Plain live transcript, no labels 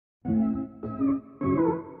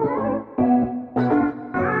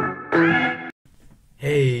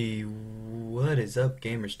is up,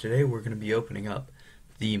 gamers? Today we're going to be opening up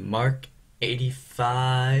the Mark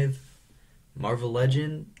 85 Marvel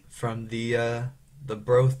Legend from the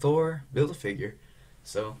Bro Thor Build-A-Figure.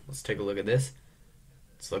 So let's take a look at this.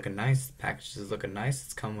 It's looking nice. The package is looking nice.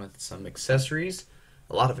 It's come with some accessories,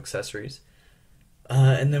 a lot of accessories,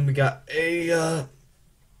 and then we got a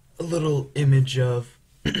little image of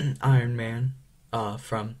Iron Man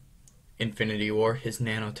from Infinity War, his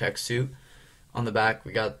nanotech suit. On the back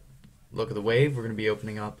we got Look at the Wave. We're going to be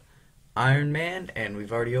opening up Iron Man, and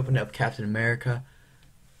we've already opened up Captain America.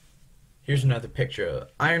 Here's another picture of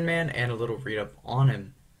Iron Man and a little read-up on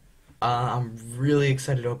him. I'm really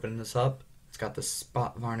excited to open this up. It's got the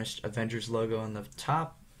spot varnished Avengers logo on the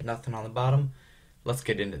top, nothing on the bottom. Let's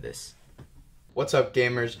get into this. What's up,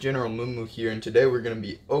 gamers? General Moo here, and today we're going to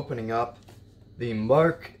be opening up the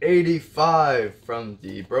Mark 85 from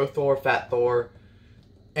the Bro Thor, Fat Thor,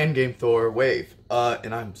 Endgame Thor wave.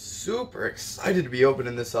 And I'm super excited to be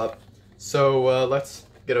opening this up. So let's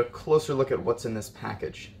get a closer look at what's in this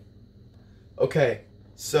package. Okay,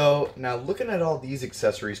 so now looking at all these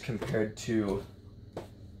accessories compared to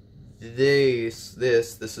this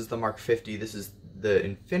is the Mark 50. This is the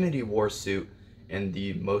Infinity War suit and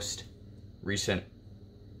the most recent,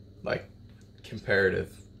 like,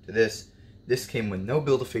 comparative to this. This came with no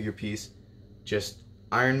Build-A-Figure piece, just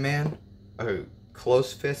Iron Man, a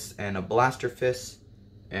close fist and a blaster fist,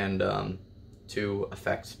 and 2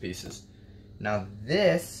 effects pieces. Now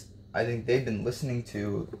this, I think they've been listening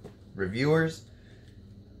to reviewers,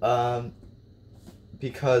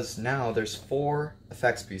 because now there's 4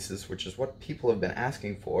 effects pieces, which is what people have been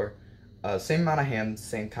asking for. Same amount of hands,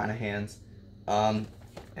 same kind of hands, and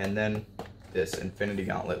then this Infinity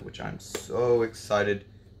Gauntlet, which I'm so excited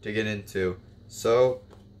to get into. So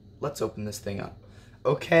let's open this thing up.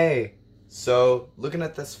 Okay, so looking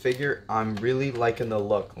at this figure, I'm really liking the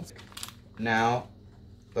look. Now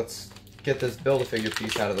let's get this Build-A-Figure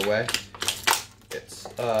piece out of the way. It's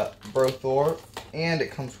Bro Thor, and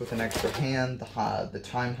it comes with an extra hand, the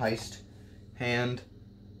Time Heist hand.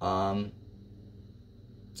 So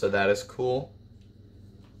that is cool.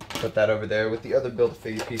 Put that over there with the other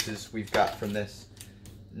Build-A-Figure pieces we've got from this.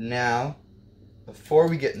 Now, before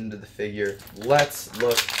we get into the figure, let's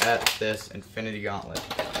look at this Infinity Gauntlet.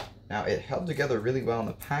 Now, it held together really well in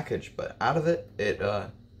the package, but out of it,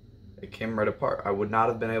 it came right apart. I would not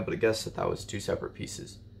have been able to guess that that was 2 separate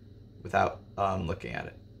pieces without looking at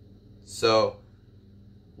it. So,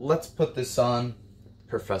 let's put this on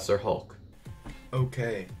Professor Hulk.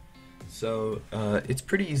 Okay, so it's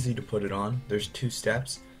pretty easy to put it on. There's 2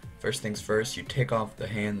 steps. First things first, you take off the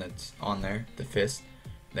hand that's on there, the fist.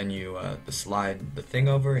 Then you slide the thing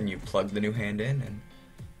over and you plug the new hand in, and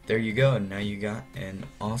there you go. And now you got an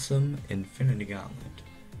awesome Infinity Gauntlet.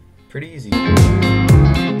 Pretty easy.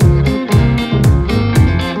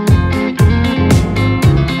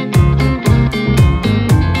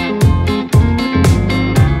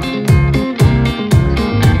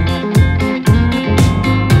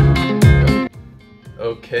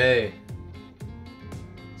 Okay,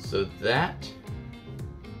 so that's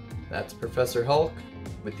Professor Hulk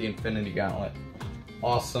with the Infinity Gauntlet.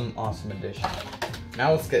 Awesome, awesome addition.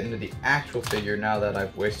 Now let's get into the actual figure, now that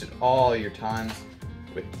I've wasted all your times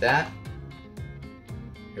with that.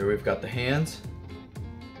 Here we've got the hands,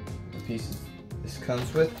 the pieces this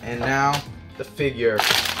comes with, and now the figure.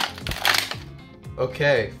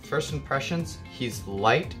 Okay, first impressions, he's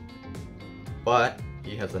light, but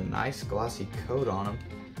he has a nice glossy coat on him.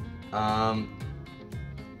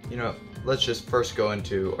 You know, let's just first go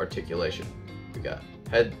into articulation. We got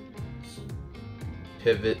head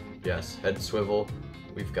pivot, yes, head swivel.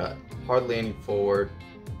 We've got hardly any forward,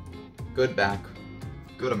 good back,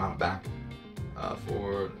 good amount of back,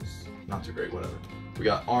 forward, not too great, whatever. We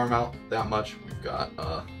got arm out that much. We've got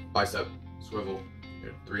bicep swivel,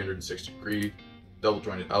 360 degree, double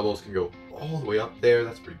jointed elbows can go all the way up there.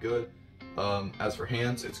 That's pretty good. As for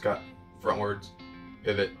hands, it's got frontwards,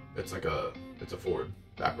 pivot. It's a forward,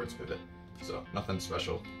 backwards pivot. So nothing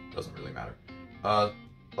special, doesn't really matter.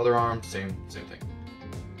 Other arm, same thing.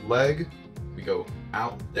 Leg, we go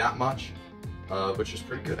out that much, which is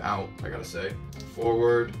pretty good out, I gotta say.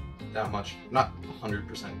 Forward, that much, not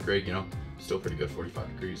 100% great, you know, still pretty good, 45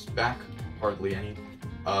 degrees. Back, hardly any.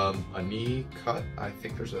 A knee cut, I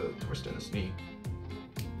think there's a twist in this knee.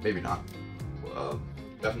 Maybe not.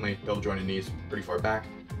 Definitely double jointed knees, pretty far back.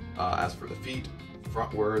 As for the feet,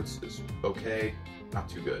 frontwards is okay, not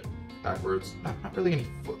too good. Backwards, not really any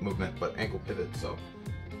foot movement, but ankle pivot, so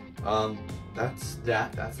that's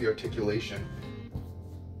the articulation.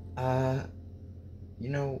 You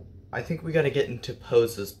know, I think we gotta get into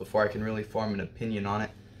poses before I can really form an opinion on it.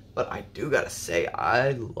 but I do gotta say,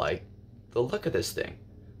 I like the look of this thing.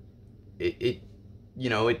 It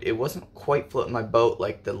wasn't quite floating my boat.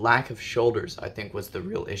 Like, the lack of shoulders, I think, was the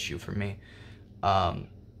real issue for me.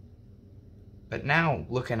 But now,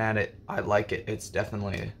 looking at it, I like it. It's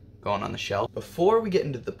definitely going on the shelf. Before we get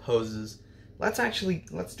into the poses,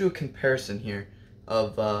 let's do a comparison here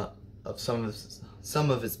of some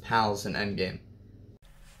of his pals in Endgame.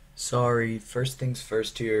 Sorry, first things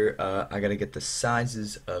first here, I gotta get the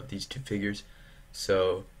sizes of these two figures.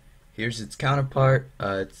 So here's its counterpart.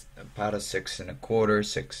 It's about about 6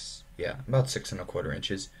 1/4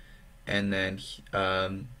 inches. And then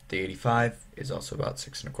the 85 is also about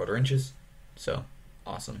 6 1/4 inches. So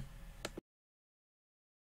awesome.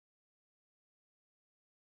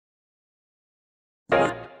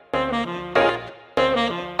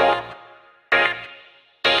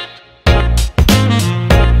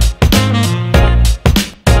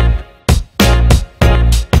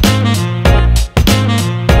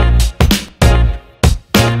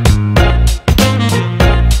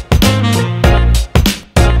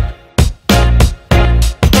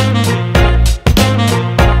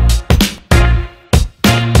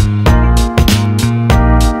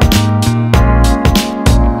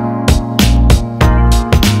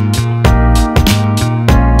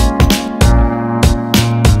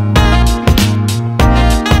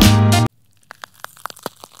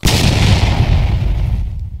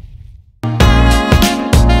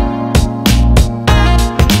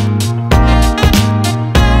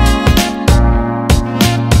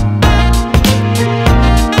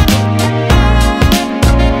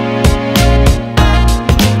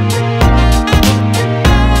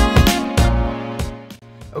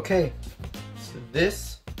 Okay, so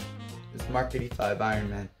this is Mark 85 Iron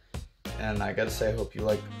Man, and I gotta say, I hope you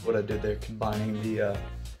like what I did there, combining the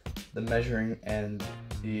measuring and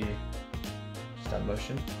the stop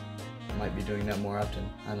motion. I might be doing that more often.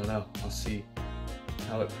 I don't know. I'll see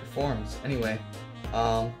how it performs. Anyway,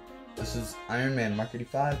 this is Iron Man Mark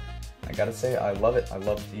 85. I gotta say, I love it. I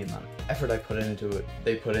love the amount of effort they put into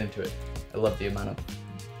it. I love the amount of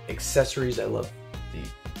accessories. I love the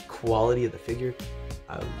quality of the figure.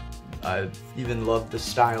 I even love the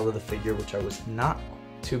style of the figure, which I was not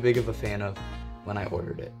too big of a fan of when I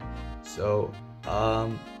ordered it. So,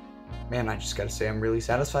 man, I just gotta say, I'm really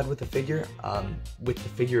satisfied with the figure. With the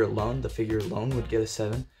figure alone would get a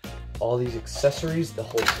 7. All these accessories, the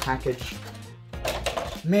whole package,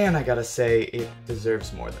 man, I gotta say, it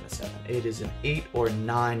deserves more than a 7. It is an 8 or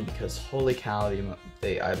 9 because holy cow,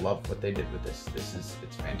 I love what they did with this. It's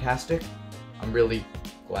fantastic. I'm really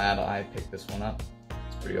glad I picked this one up.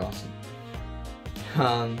 It's pretty awesome.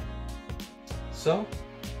 So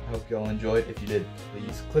I hope you all enjoyed. If you did,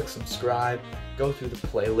 please click subscribe. Go through the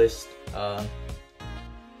playlist.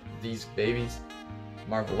 These babies,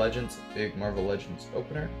 Marvel Legends, big Marvel Legends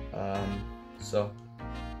opener. So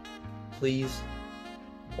please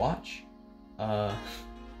watch.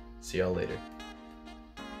 See y'all later.